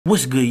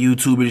What's good,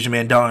 YouTube? It's your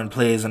man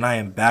DonnPlayz, and I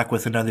am back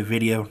with another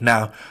video.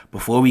 Now,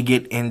 before we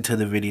get into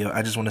the video,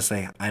 I just want to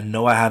say I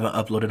know I haven't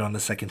uploaded on the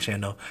second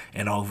channel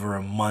in over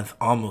a month,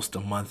 almost a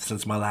month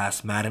since my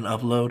last Madden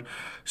upload.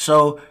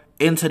 So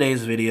in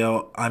today's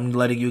video, I'm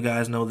letting you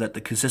guys know that the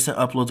consistent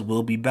uploads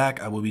will be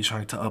back. I will be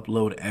trying to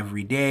upload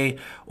every day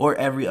or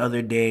every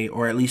other day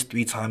or at least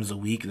 3 times a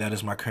week. That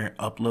is my current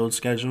upload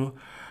schedule.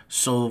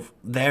 So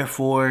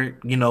therefore,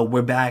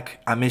 we're back.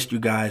 I missed you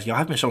guys. Y'all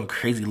have been showing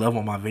crazy love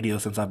on my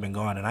videos since I've been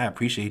gone, and I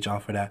appreciate y'all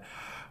for that.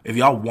 If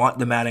y'all want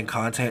the Madden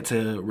content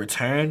to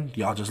return,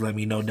 y'all just let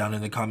me know down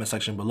in the comment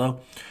section below.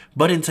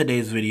 But in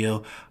today's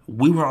video,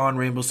 we were on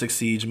Rainbow Six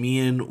Siege. Me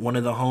and one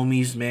of the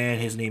homies, man,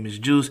 his name is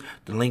Juice.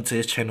 The link to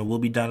his channel will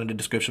be down in the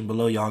description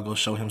below. Y'all go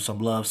show him some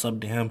love,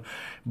 sub to him.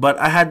 But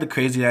I had the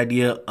crazy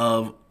idea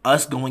of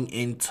us going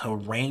into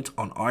ranked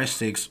on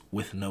R6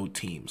 with no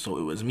team. So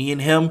it was me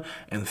and him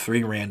and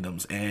 3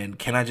 randoms. And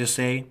can I just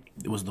say,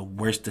 it was the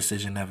worst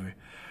decision ever.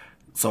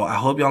 So I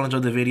hope y'all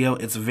enjoyed the video.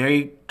 It's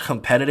very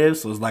competitive,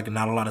 so it's like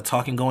not a lot of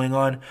talking going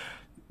on.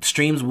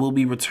 Streams will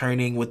be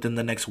returning within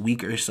the next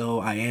week or so.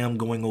 I am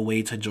going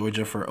away to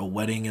Georgia for a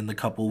wedding in a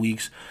couple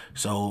weeks.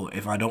 So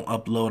if I don't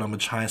upload, I'm going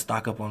to try and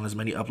stock up on as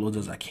many uploads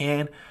as I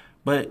can.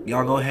 But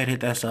y'all go ahead, hit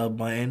that sub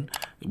button.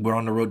 We're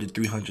on the road to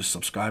 300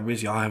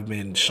 subscribers. Y'all have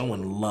been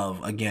showing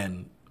love.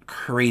 Again,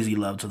 crazy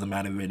love to the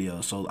Madden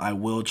videos. So I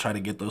will try to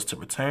get those to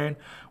return.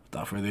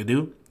 Without further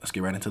ado, let's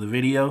get right into the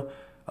video.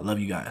 I love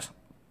you guys.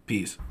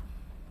 Peace.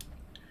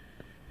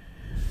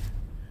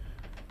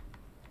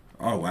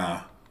 Oh,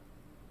 wow.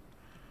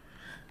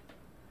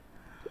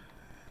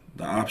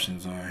 The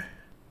options are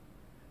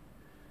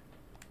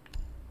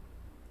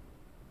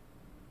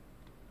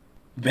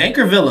Bank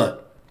or Villa?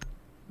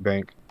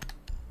 Bank.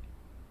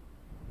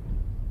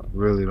 I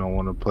really don't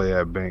want to play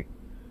at Bank.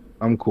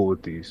 I'm cool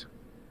with these.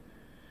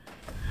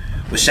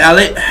 With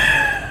Chalet.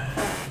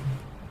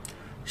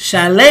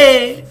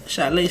 Chalet.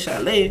 Chalet,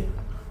 Chalet.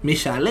 Me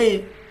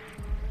Chalet.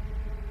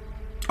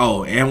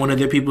 Oh, and one of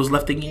their people's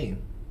left the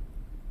game.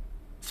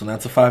 So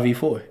that's a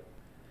 5v4.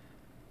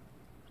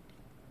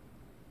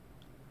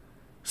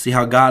 See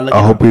how God looking.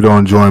 I hope he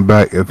don't join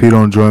back. If he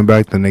don't join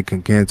back, then they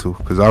can cancel.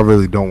 Because I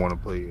really don't want to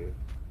play it.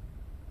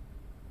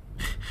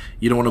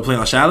 You don't want to play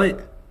on Chalet?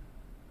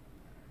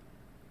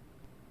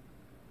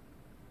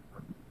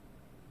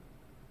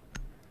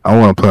 I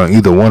want to play on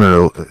either one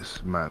of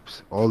those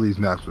maps. All these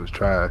maps was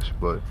trash,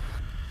 but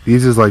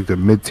these is like the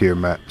mid-tier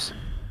maps.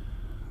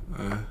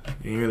 You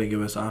didn't really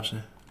give us an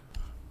option.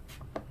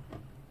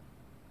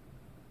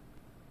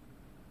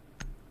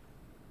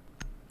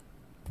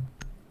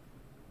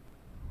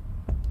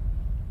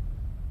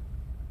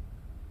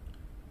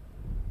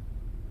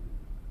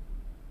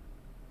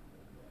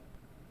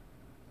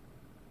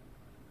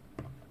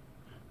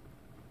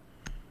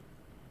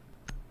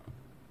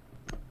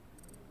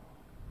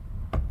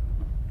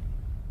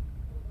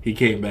 He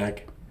came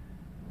back.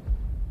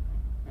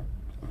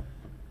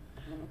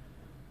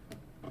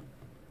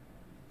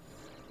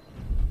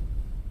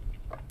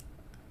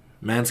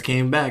 Mans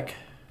came back.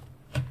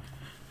 I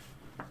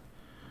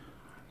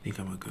think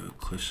I'm a good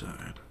cliff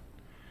shot.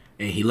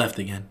 And he left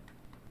again.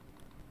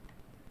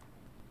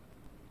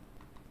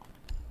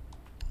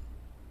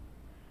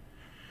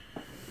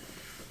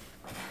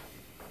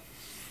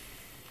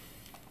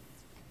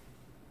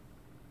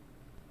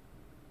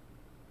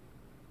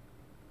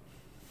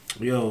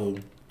 Yo,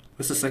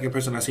 that's the second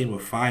person I've seen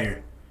with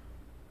fire.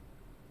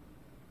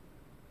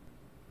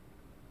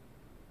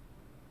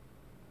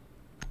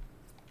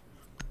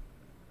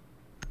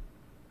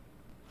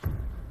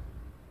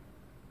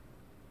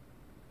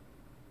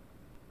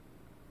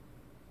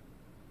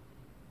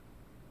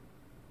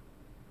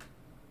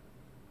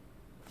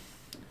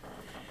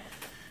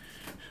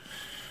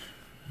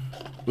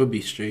 We'll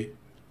be straight.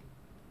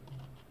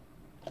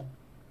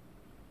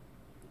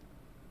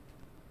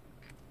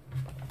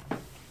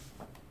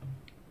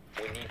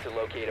 To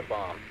locate a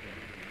bomb.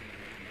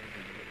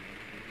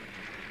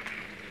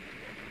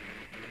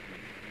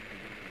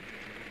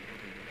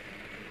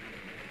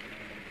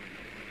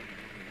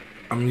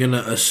 I'm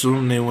gonna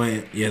assume they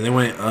went, they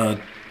went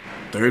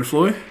 3rd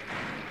floor?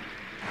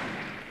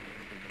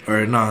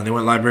 Or no, they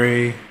went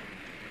library,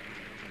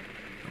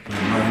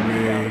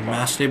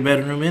 master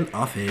bedroom, and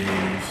office.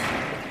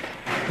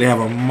 They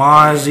have a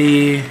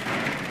Mozzie,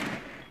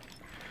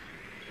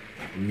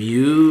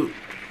 Mute,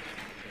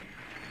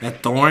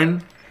 that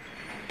Thorn.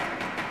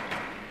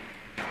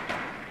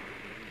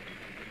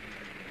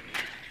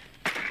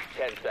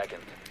 10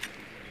 seconds.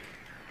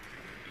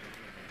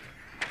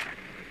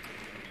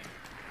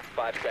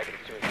 5 seconds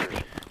to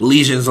insertion.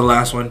 Legion's the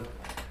last one.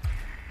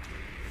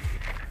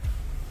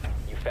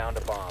 You found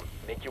a bomb.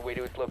 Make your way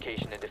to its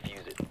location and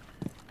defuse it.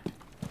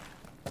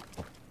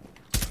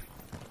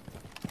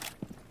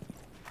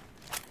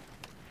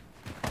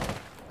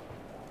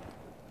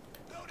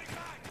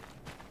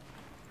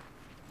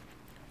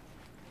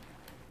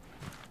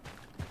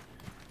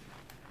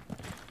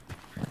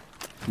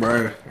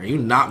 Bro, are you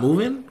not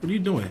moving? What are you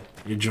doing?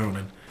 You're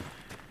droning.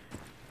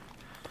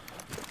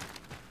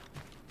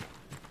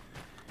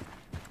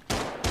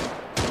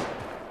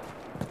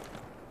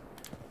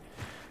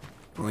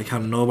 Like how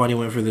nobody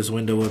went for this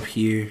window up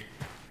here.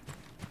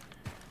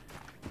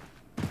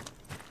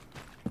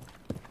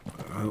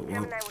 Oh,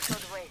 well.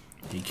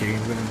 He came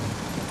in.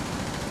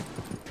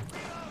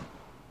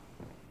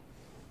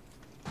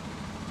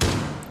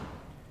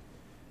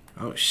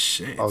 Oh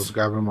shit. I was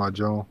grabbing my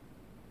drone.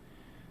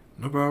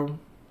 No problem.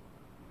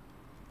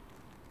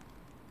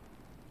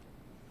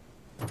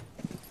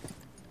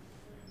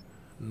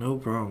 No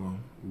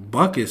problem.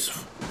 Buck is...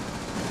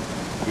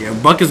 Yeah,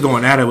 Buck is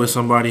going at it with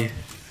somebody.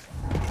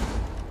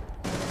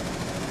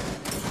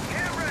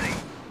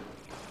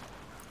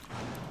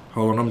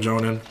 Hold on, I'm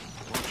joining.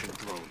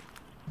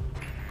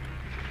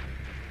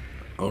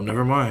 Oh,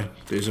 never mind.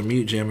 There's a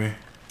mute jammer.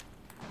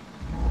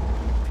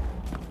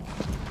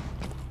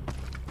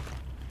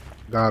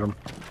 Got him.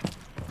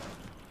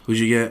 Who'd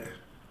you get?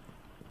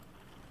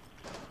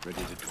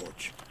 Ready to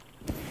torch.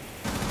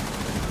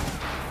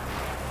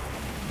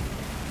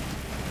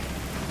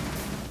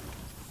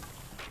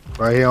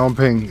 Right here on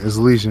ping is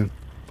Legion.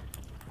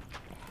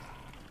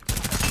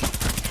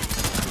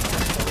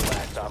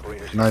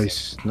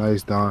 Nice,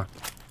 nice, Don.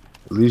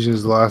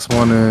 Legion's the last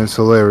one in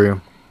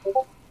Solarium.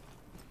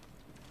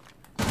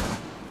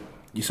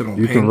 You said on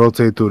You ping? can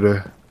rotate through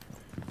there.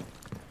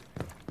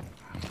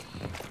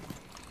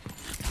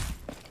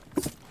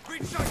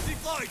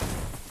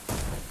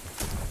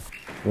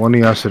 One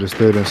of y'all should have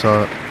stayed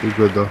inside. We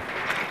good though.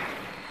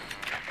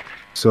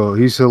 So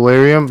he's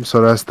Solarium,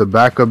 so that's the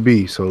backup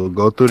B. So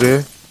go through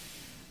there.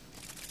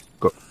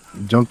 Go,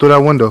 jump through that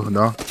window,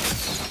 no?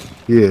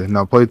 Yeah,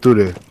 now play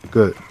through there.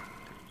 Good.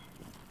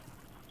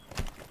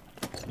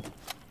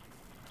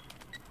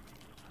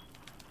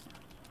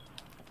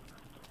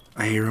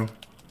 I hear him.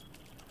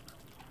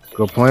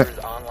 Go plant.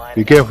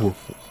 Be careful.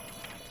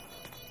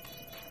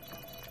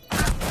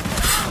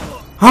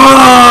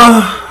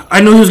 Ah! I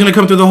knew he was gonna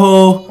come through the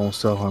hole. Don't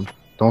sell him.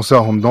 Don't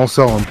sell him. Don't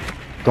sell him.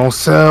 Don't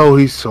sell.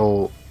 He's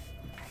sold.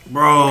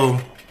 Bro.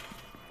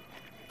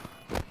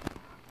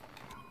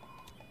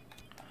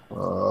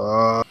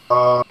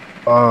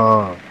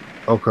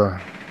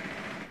 Okay.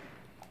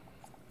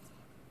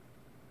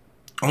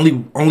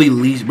 Only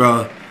Legion,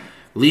 bro.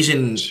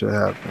 Legion. Shit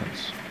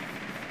happens.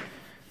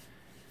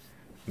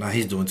 Nah,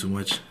 he's doing too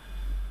much.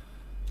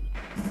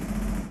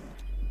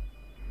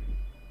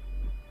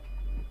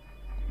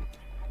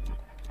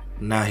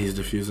 Now he's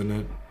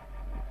defusing it.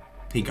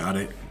 He got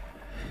it.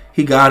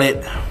 He got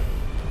it.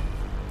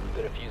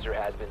 The diffuser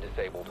has been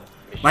disabled.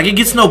 Like, it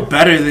gets no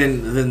better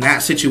than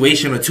that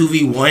situation, a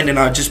 2v1, and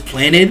I just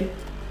planted.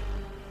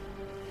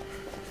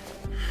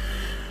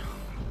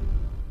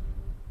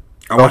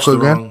 I watched the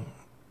wrong...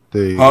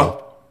 There you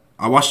go.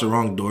 I watched the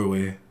wrong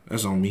doorway.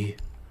 That's on me.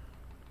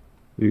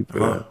 You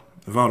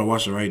If I would have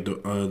watched the right,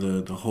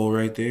 the hole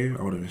right there,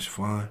 I would have been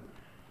fine.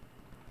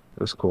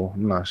 That's cool.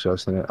 I'm not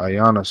stressing it.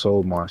 Ayana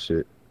sold my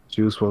shit.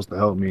 She was supposed to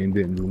help me and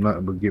didn't do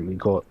nothing but get me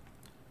caught.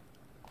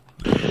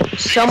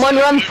 Someone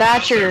run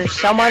Thatcher.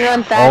 Someone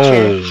run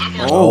Thatcher.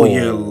 Oh,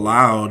 yeah,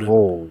 loud.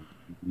 Oh,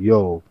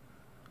 yo.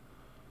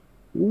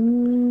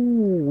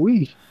 Ooh,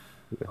 wee.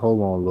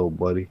 Hold on, little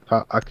buddy.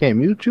 I can't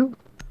mute you?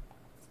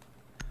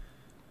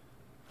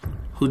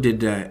 Who did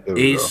that? There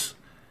we Ace.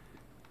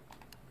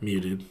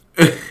 Muted.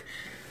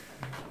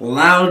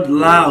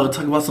 Loud.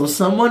 Talk about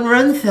someone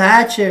run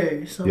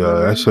Thatcher. Yeah,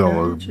 that shit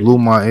almost blew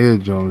my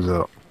eardrums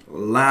out.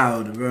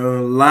 Loud,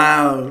 bro.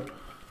 Loud.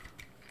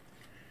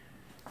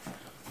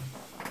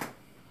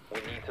 We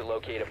need to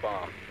locate a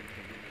bomb.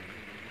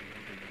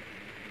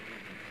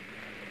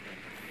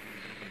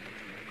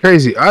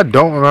 Crazy. I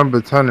don't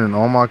remember turning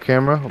on my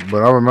camera,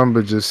 but I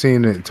remember just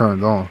seeing it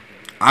turned on.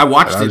 I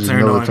watched I it just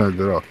turn never on. turned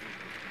it off.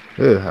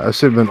 Yeah, I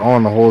should have been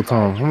on the whole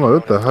time. I'm like,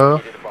 what the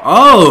hell?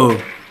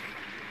 Oh.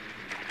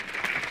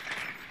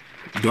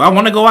 Do I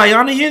want to go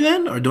Ayana here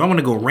then? Or do I want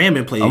to go Ram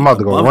and play? I'm about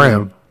to go above Ram.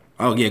 them?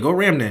 Oh, yeah, go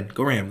Ram then.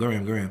 Go Ram.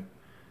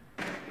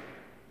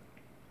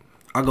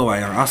 I'll go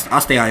Ayana.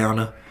 I'll stay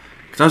Ayana.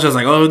 Because I was just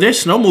like, oh,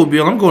 there's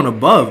Snowmobile. I'm going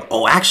above.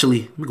 Oh,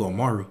 actually, let me go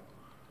Maru.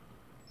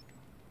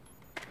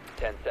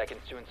 10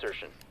 seconds to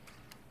insertion.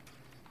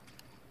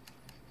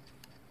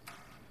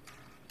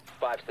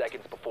 5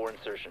 seconds before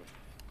insertion.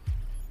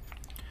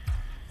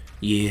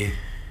 Yeah.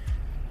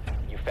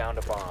 You found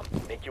a bomb.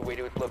 Make your way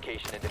to its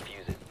location and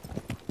defuse it.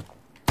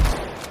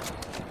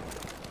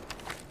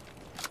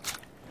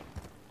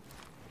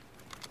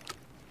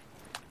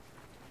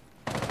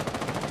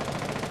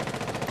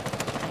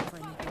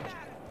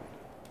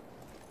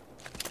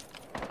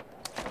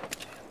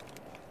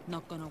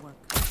 Not gonna work.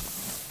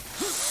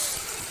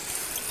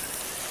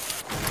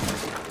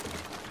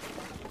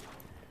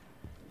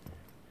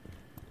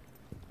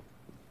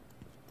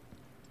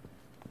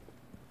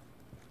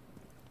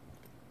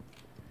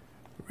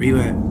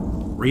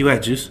 Where you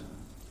at, Juice?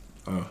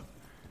 Oh.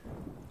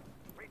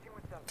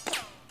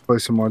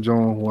 Placing my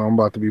drone where I'm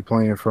about to be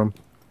playing from.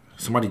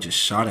 Somebody just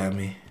shot at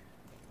me.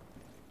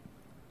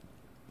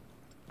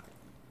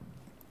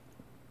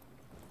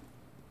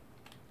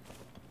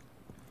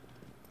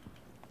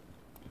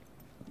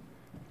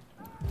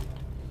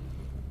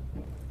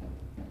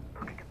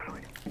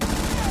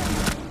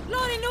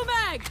 Loading new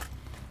mag!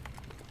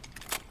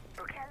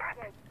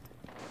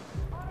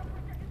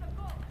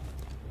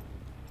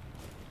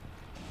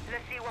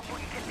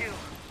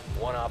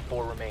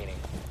 4 remaining.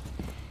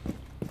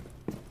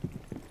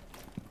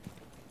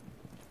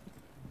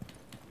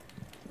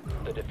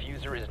 The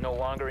diffuser is no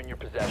longer in your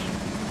possession.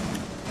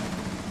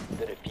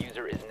 The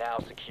diffuser is now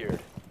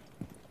secured.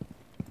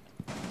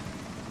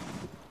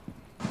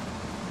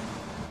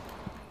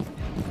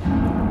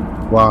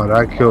 Wow,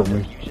 that killed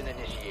me. Diffusion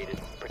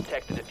initiated.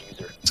 Protect the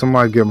diffuser.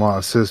 Somebody get my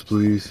assist,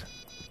 please.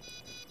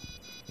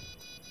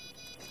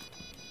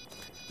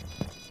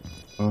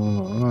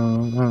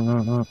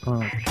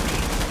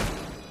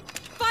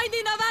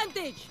 Finding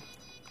advantage.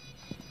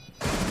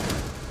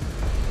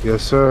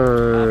 Yes,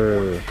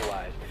 sir.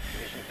 Neutralized.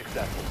 Mission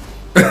successful.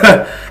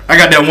 I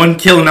got that one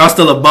kill and I was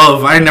still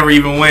above. I never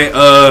even went.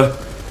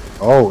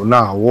 Oh,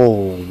 nah.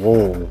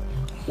 Whoa.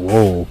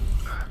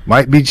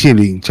 Might be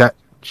cheating. Chat.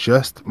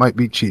 Just might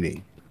be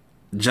cheating.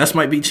 Just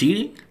might be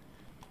cheating.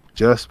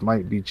 Just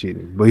might be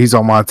cheating. But he's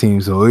on my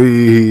team, so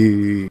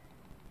hey.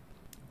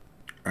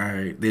 All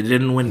right, they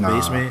didn't win Nah.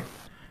 basement.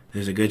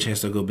 There's a good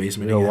chance they'll go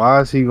basement Yo, again.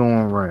 why is he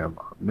going Ram?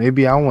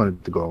 Maybe I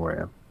wanted to go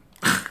Ram.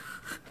 Think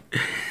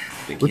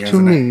he What has you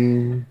an-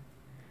 mean?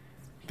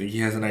 Think he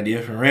has an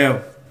idea for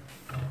real.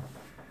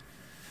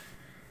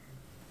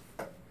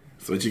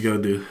 So what you gonna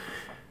do?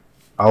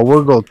 I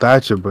would go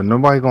Thatcher, but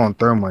nobody going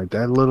Thermite.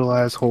 That little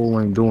asshole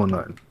ain't doing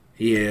nothing.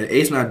 Yeah,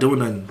 Ace not doing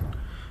nothing.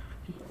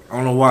 I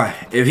don't know why.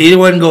 If he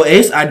wouldn't go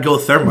Ace, I'd go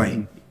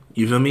Thermite.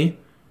 You feel me?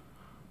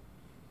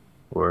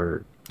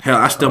 Word. Hell,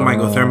 I still might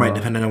go Thermite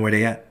depending on where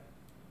they at.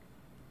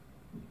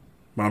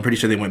 But I'm pretty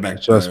sure they went back.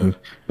 Trust me.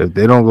 If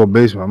they don't go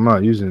basement, I'm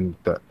not using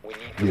that. We need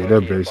to Yeah, they're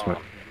locate a basement.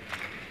 bomb.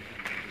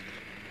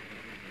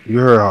 You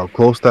heard how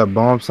close that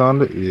bomb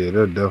sounded? Yeah,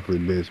 they're definitely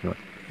basement.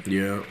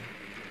 Yeah.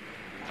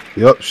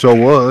 Yep, sure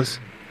was.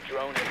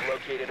 Drone has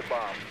located a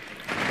bomb.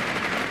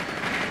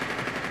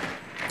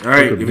 All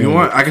right, Look at if you me.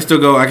 want, I can still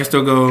go. I can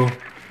still go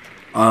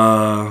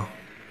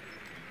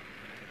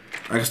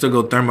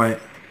Thermite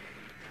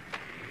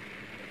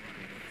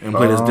and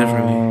play this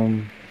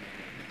differently.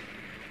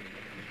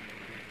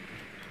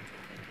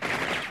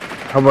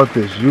 How about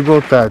this? You go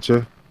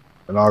Thatcher,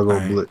 and I'll go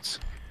Alright. Blitz.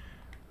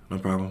 No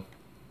problem.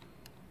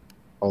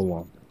 Hold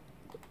on.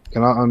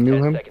 Can I 10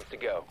 unmute him? seconds to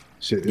go.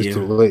 Shit, it's Yeah.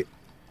 too late.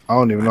 I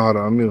don't even know how to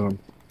unmute him.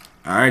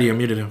 I already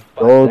unmuted him.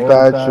 Go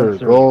Thatcher.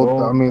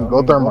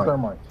 Go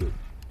Thermite.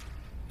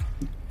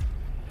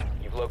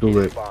 You've Too located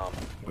late. a bomb.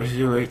 What's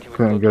you like?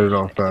 Couldn't get it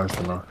off fast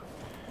enough.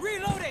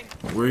 Reloading.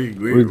 We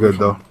We good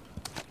though.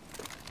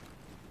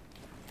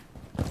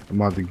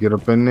 I'm about to get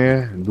up in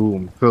there and do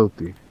them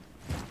filthy.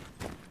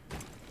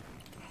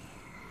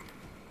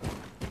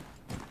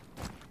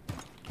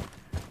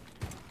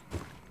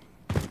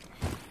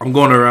 I'm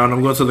going around.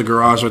 I'm going to the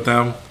garage with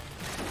them.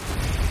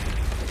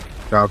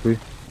 Copy.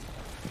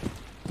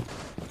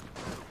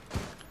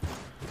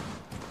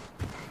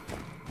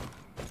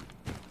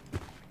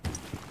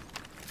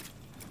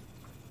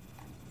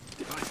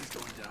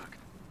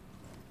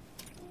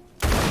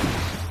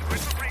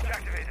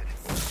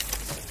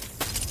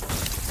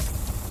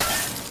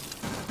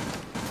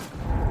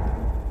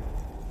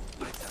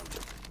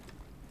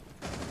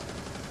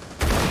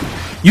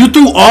 You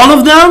threw all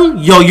of them?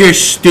 Yo, you're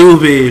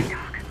stupid.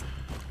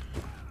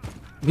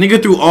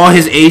 Nigga threw all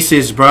his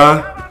aces,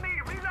 bruh.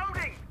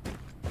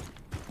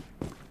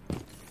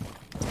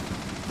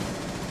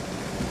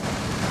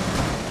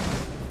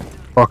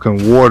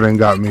 Fucking Warden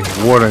got me.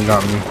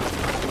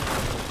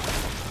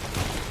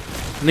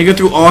 Nigga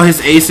threw all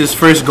his aces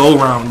first go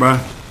round, bruh.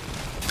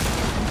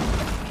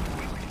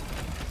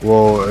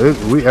 Well,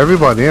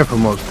 everybody in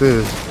from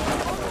upstairs.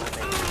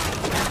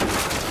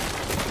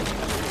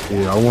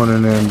 Yeah, I went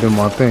in there and did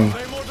my thing.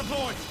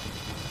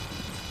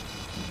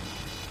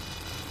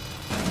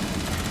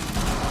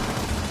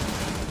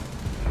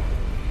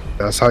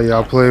 That's how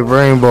y'all play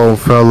Rainbow,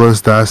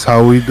 fellas. That's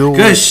how we do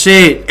Good it.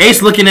 shit.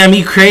 Ace looking at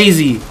me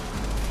crazy.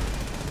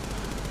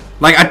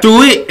 Like, I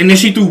threw it, and then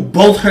she threw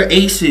both her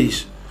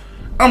aces.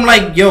 I'm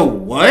like, yo,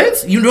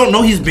 what? You don't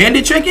know he's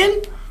bandit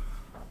tricking?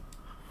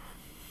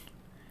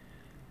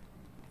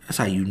 That's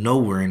how you know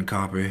we're in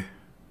copper.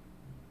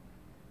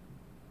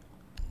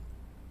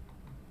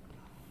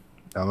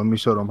 Now let me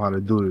show them how to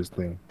do this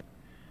thing.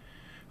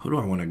 Who do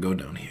I want to go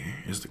down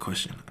here is the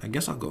question. I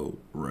guess I'll go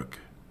Rook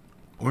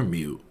or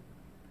Mute.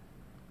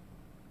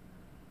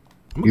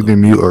 I'm gonna Either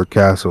go- mute or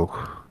castle.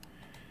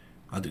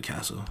 I'll do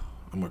Castle.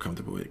 I'm more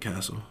comfortable with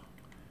Castle.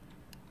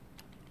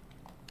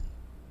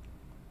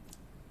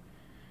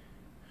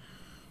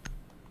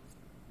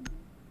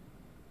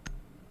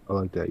 I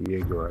like that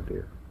Jaeger right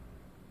there.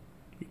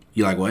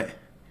 You like what?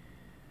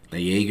 The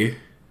Jaeger?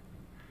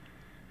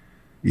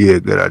 Yeah,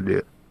 good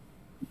idea.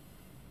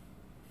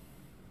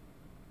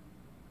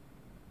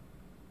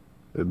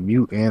 The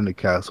mute and the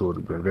castle would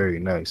have been very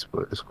nice,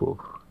 but it's cool.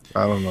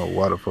 I don't know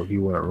why the fuck he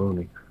went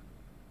Rooney.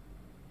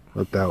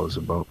 What that was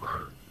about.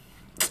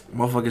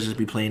 Motherfuckers just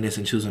be playing this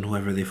and choosing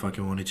whoever they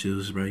fucking want to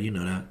choose, bro. You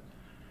know that.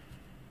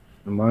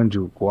 Mind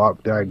you,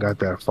 Guap Dad got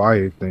that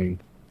fire thing,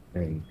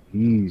 and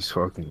he's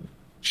fucking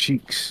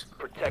cheeks.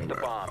 Protect the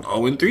bomb.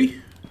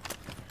 0-3?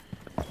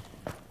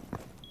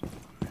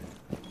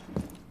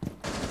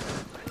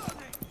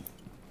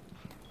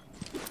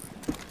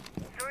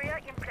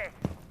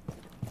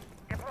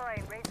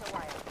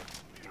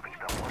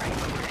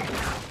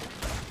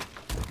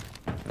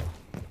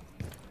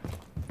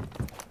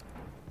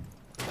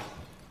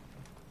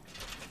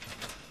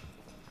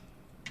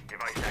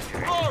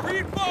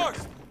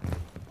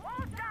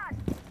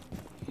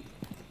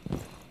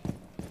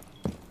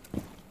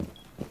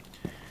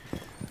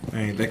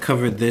 Alright, that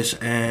covered this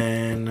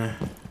and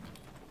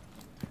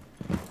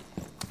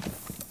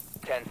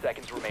 10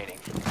 seconds remaining.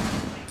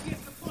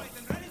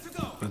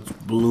 that's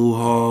blue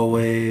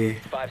hallway.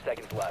 5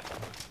 seconds left.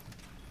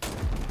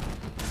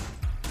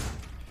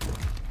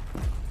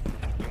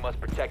 You must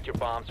protect your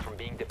bombs from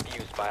being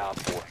defused by Op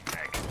 4.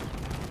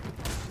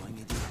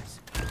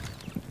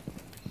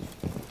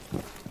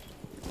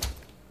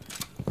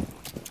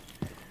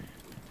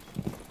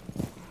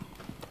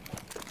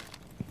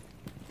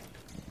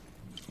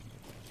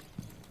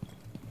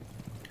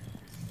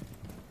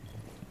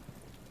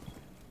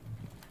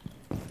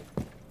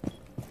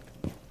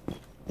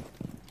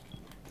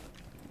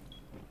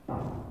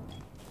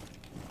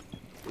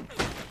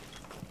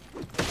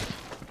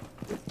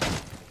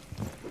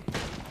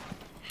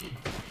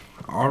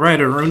 All right,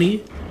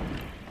 Aruni.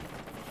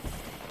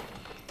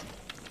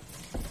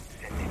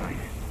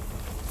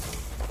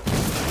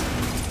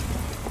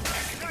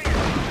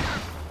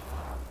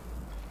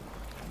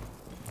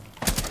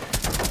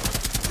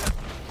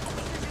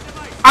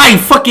 I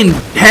fucking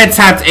head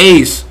tapped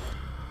Ace.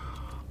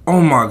 Oh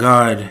my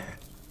god.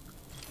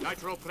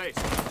 Nitro place.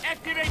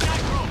 Activate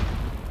nitro.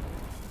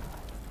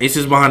 Ace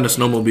is behind the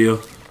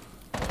snowmobile.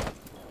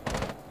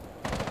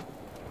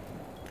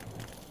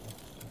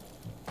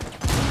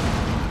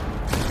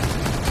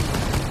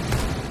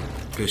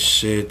 Good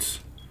shit.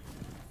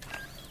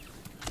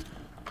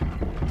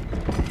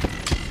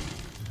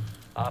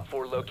 Op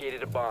 4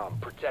 located a bomb.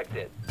 Protect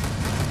it.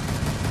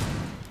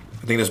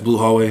 I think that's blue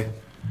hallway,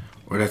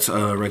 or that's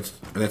right.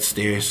 That's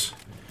stairs.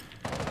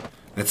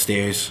 That's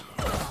stairs.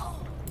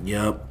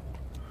 Yup.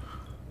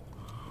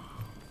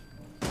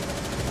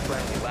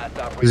 Friendly last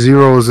operator.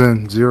 Zero's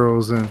in.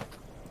 Zero's in.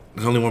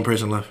 There's only one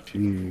person left.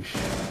 Sheesh.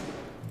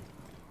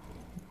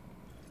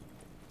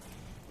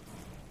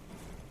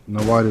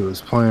 Nobody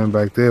was playing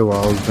back there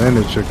while I was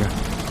bandit chicken.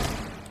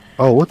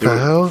 Oh, what the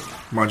hell?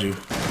 Mind you,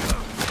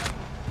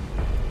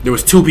 there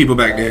was 2 people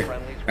back there.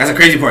 That's the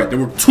crazy part. There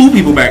were 2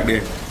 people back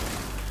there.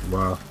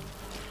 Wow.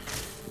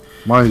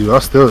 Mind you,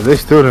 they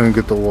still didn't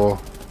get the wall.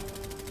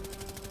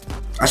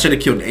 I should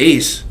have killed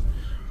Ace.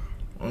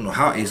 I don't know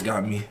how Ace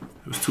got me.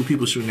 There was 2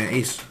 people shooting at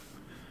Ace.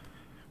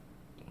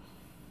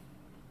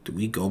 Do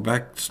we go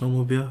back to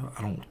snowmobile?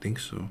 I don't think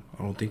so.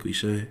 I don't think we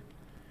should.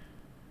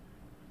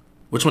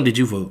 Which one did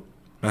you vote?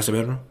 Master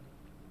bedroom?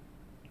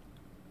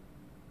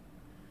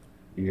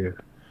 Yeah.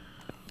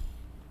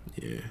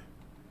 Yeah.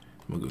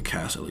 I'm gonna go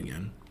castle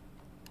again.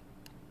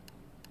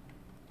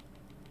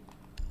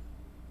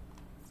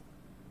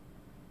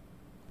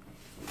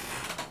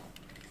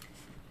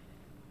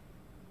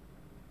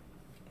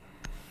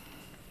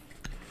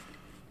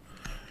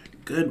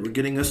 Good, we're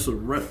getting us a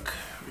rook.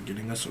 We're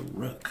getting us a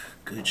rook.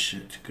 Good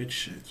shit, good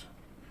shit.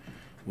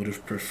 Would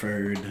have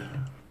preferred.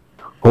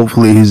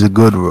 Hopefully he's a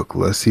good rook.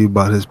 Let's see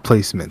about his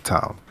placement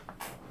time.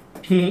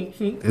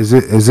 Is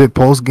it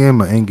post game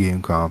or in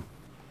game, com?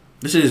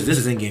 This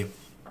is in game.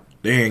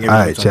 They're hearing All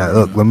right, everything. chat.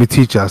 Look, let me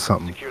teach y'all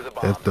something. Secure the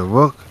bomb.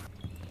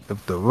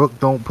 If the rook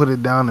don't put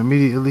it down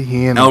immediately,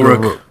 he ain't a L good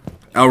rook. rook.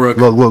 L rook.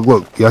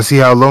 Look. Y'all see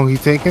how long he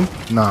taking?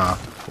 Nah,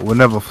 we'll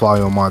never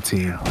fly on my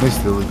team. They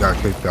still got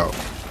kicked out.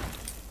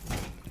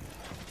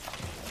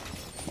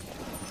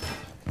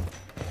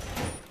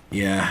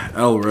 Yeah,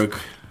 L rook.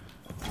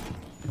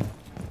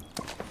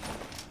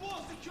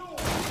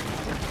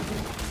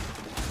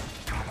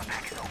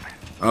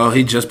 Oh,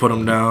 he just put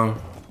him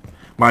down.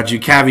 Mind you,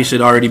 Cavi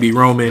should already be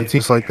roaming.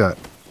 Just like that.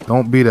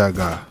 Don't be that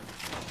guy.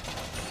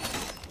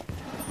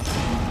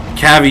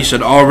 Cavi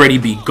should already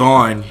be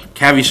gone.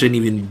 Cavi shouldn't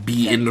even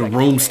be in the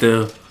room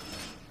still.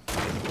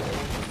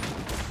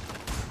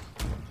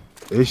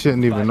 They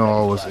shouldn't even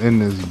know I was in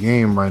this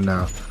game right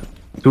now.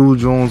 2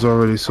 drones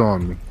already saw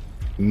me.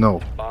 No.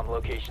 Bomb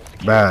location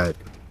secure. Bad.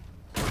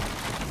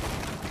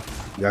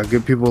 Y'all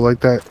get people like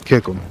that,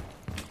 kick them.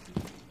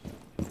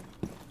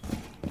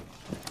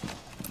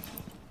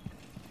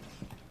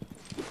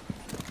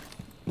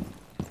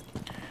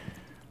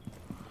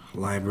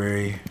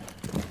 Library.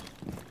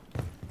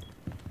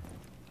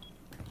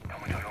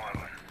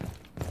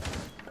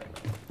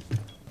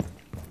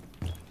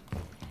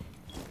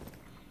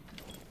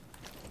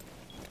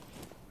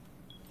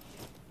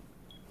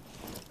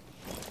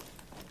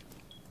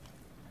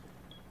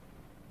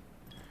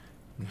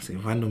 Se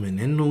vanno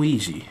menendo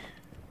Luigi.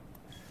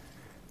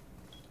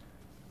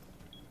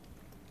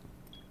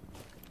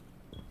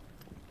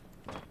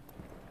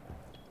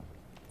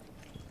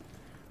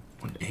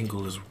 What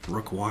angle is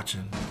Rook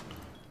watching?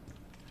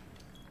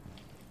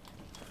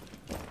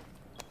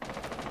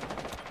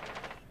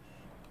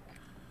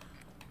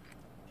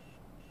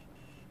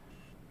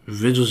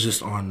 Vigil's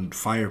just on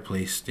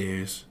fireplace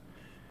stairs.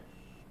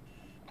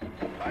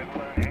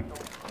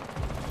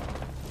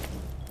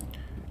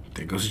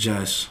 There goes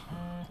Jess.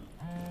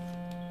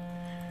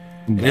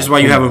 And this is why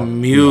you have a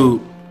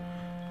mute.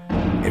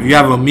 If you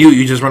have a mute,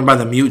 you just run by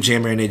the mute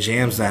jammer and it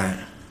jams that.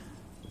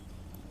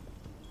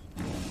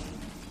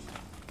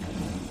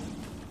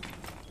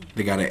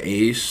 They got an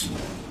ace.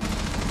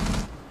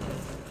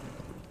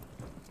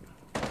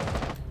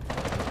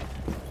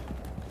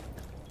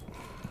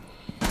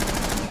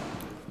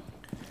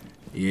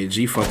 Yeah,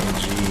 G fucking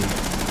G.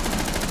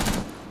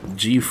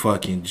 G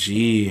fucking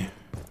G.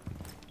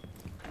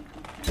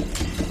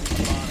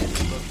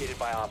 Located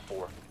by Op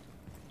 4.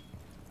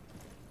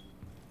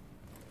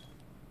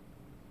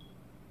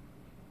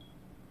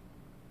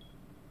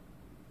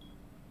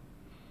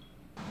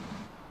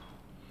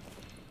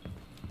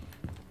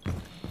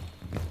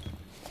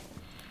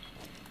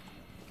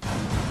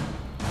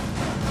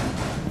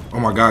 Oh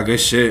my god, good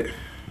shit.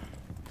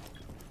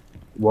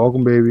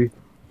 Welcome, baby.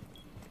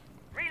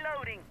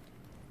 Reloading.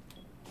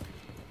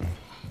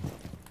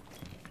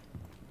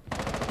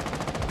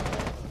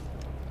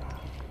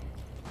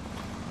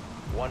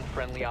 One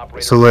friendly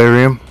operator.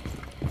 Solarium.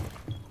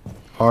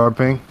 Hard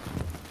ping.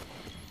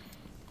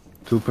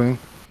 2 ping.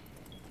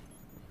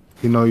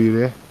 He know you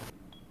there.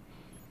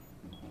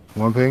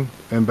 1 ping.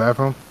 In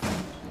bathroom.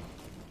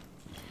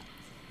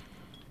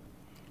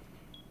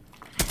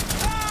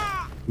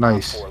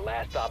 Nice. Op 4,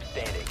 last stop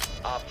standing.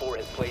 Op 4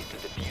 has placed a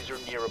diffuser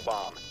near a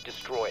bomb.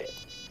 Destroy it.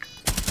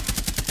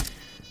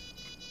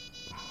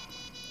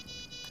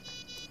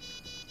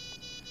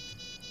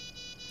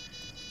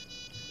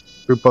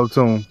 Creep up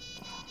to him.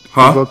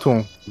 Huh? Creep up to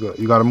him.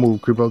 You gotta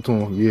move. Creep up to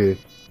him. Yeah.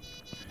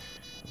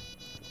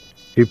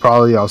 He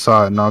probably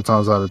outside 9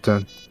 times out of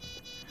 10.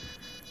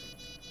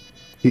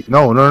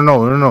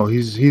 No.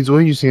 He's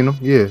where you seen him.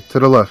 Yeah, to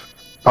the left.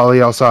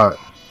 Probably outside.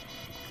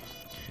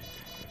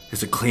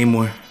 It's a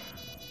claymore.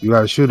 You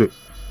gotta shoot it.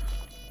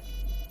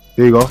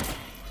 There you go.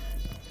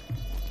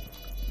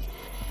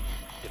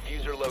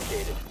 Diffuser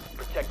located.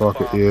 Protect Fuck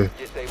the it, bomb. yeah.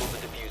 Disable the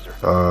diffuser.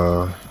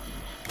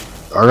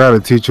 I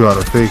gotta teach you how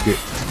to fake it.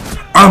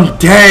 I'm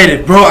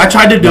dead, bro. I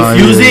tried to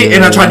defuse it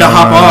and I tried to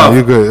hop off.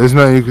 You're good. It's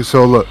nothing you can.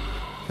 So look,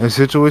 in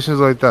situations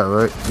like that,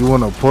 right? You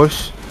wanna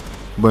push,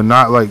 but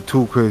not like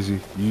too crazy.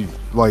 You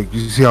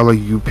see how like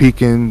you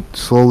peeking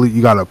slowly.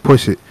 You gotta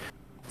push it,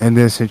 and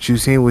then since you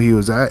seen where he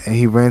was at and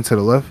he ran to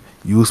the left,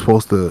 you was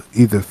supposed to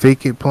either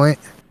fake it, fake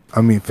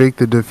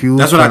the defuse.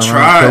 That's what I turn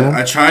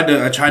around, tried.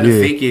 I tried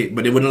to fake it,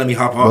 but it wouldn't let me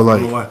hop off. But, I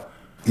don't know why.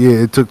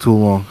 Yeah, it took too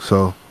long.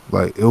 So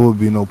like, it would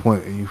be no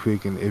point in you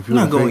faking. If you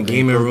I'm not going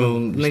gaming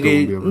room,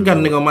 nigga. You got a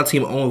nigga on my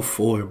team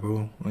 0-4,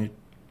 bro. Like,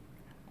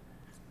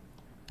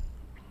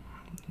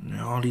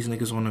 now all these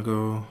niggas want to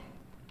go.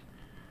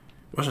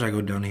 Why should I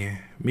go down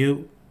here?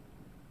 Mute,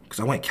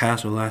 cause I went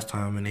castle last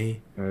time and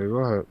he. Hey, go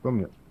ahead. Come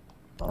here.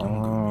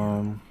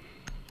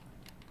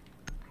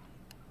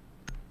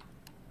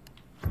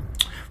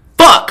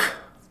 Fuck.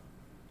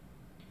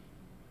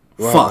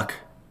 Wow. Fuck.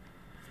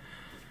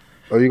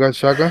 Oh, you got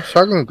shotgun?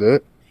 Shotgun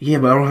good. Yeah,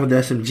 but I don't have the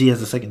SMG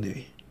as a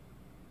secondary.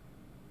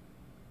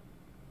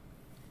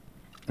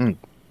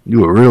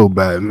 You a real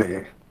bad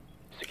man.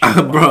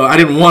 Bro, I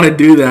didn't want to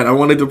do that. I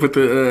wanted to put the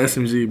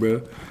SMG,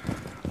 bro.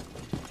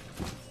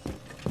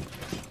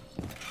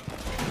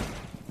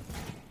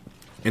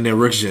 And then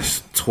Rick's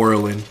just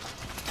twirling.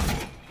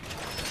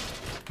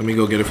 Let me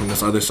go get it from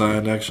this other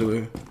side,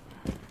 actually.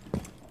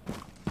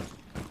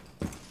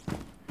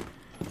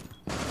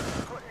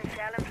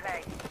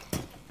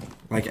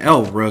 Like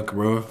L Rook,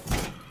 bro.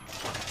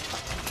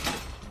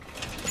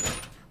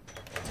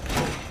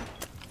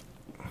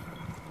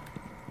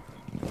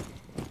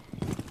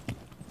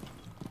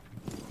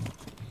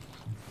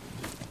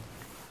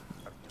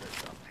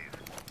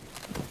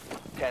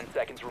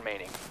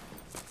 Remaining.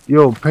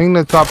 Yo, ping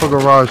the top of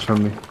garage for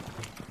me.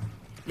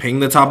 Ping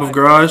the top of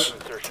garage?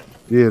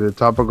 Yeah, the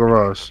top of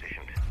garage.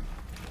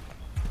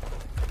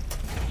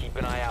 Keep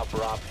an eye out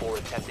for Op 4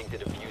 attempting to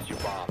defuse your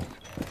bombs.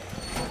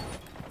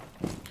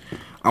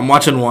 I'm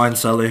watching Wine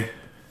Cellar.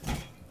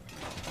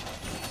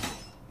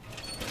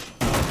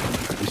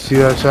 You see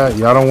that chat?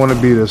 Y'all don't want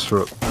to be this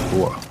rook.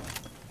 What?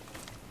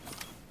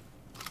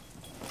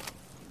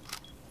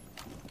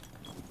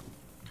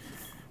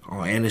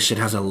 Oh, and this shit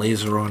has a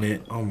laser on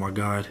it. Oh my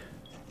god.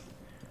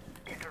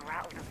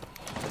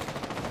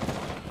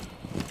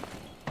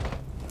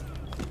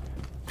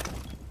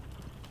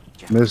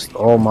 Missed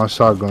all my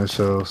shotgun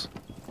shells.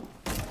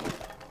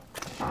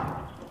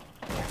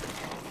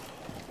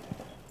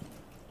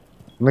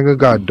 Nigga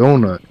got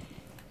donut.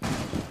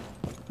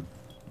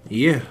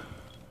 Yeah.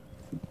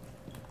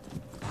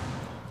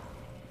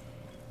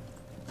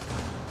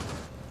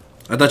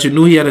 I thought you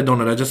knew he had a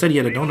donut. I just said he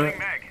had a donut.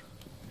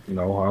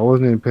 No, I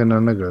wasn't even paying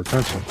that nigga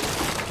attention.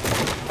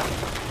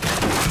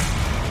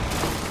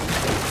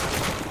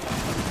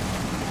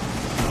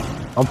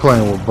 I'm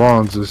playing with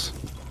bronzes.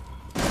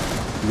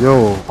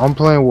 Yo, I'm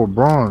playing with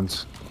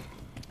bronze.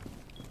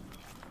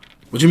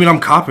 What do you mean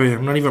I'm copper?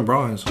 I'm not even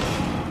bronze.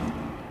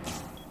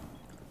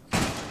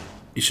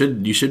 You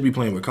should be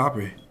playing with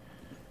copper.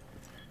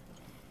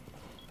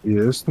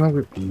 Yeah, this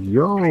nigga.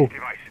 Yo.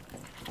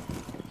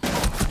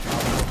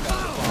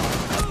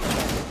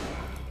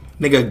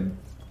 Nigga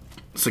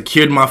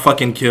secured my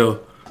fucking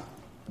kill.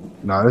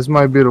 Nah, this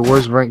might be the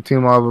worst ranked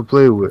team I ever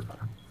played with.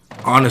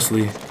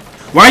 Honestly.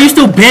 Why are you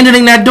still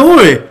abandoning that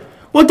door?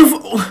 What the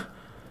f...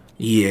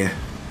 Yeah.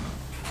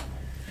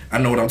 I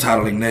know what I'm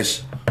titling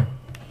this.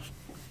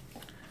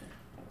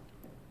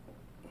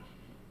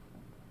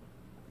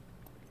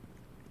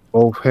 Oh,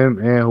 Both him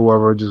and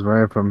whoever just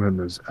ran from him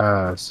is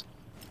ass.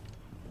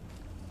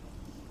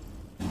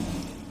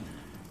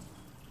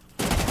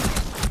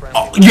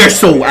 Oh, you're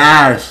so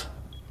ass.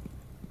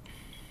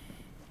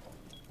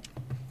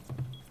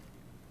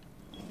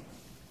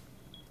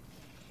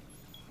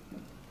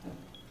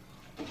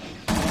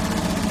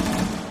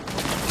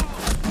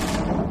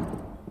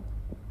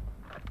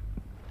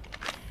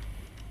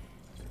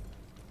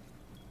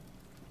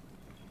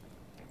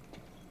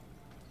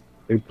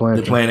 They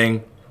planting. They're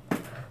planning.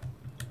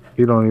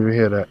 He don't even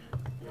hear that.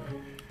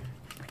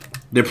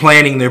 They're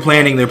planning. They're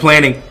planning. They're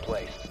planning.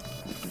 Placed.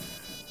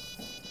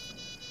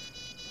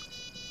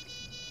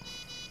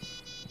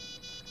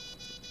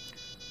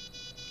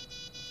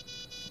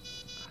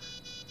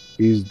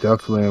 He's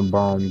definitely in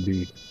bomb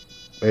B.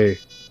 Hey,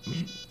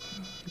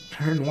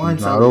 They're in wine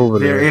not cellar. over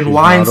They're there. in He's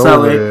wine not over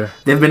cellar. there.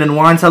 They've been in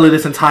wine cellar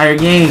this entire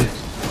game.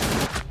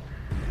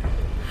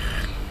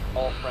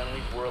 All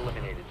friendlies were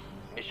eliminated.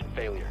 Mission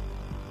failure.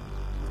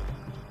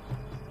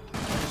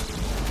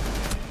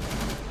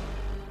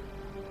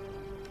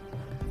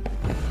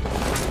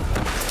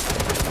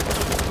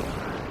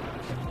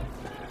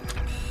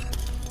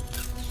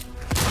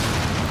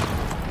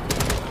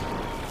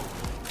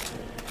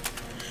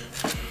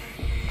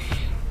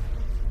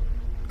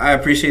 I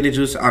appreciate it,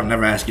 Juice. I'll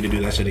never ask you to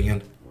do that shit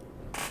again.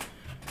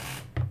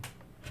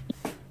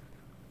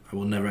 I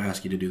will never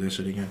ask you to do that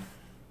shit again.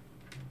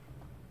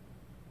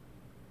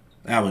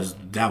 That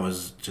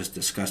was just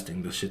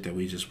disgusting, the shit that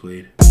we just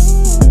played.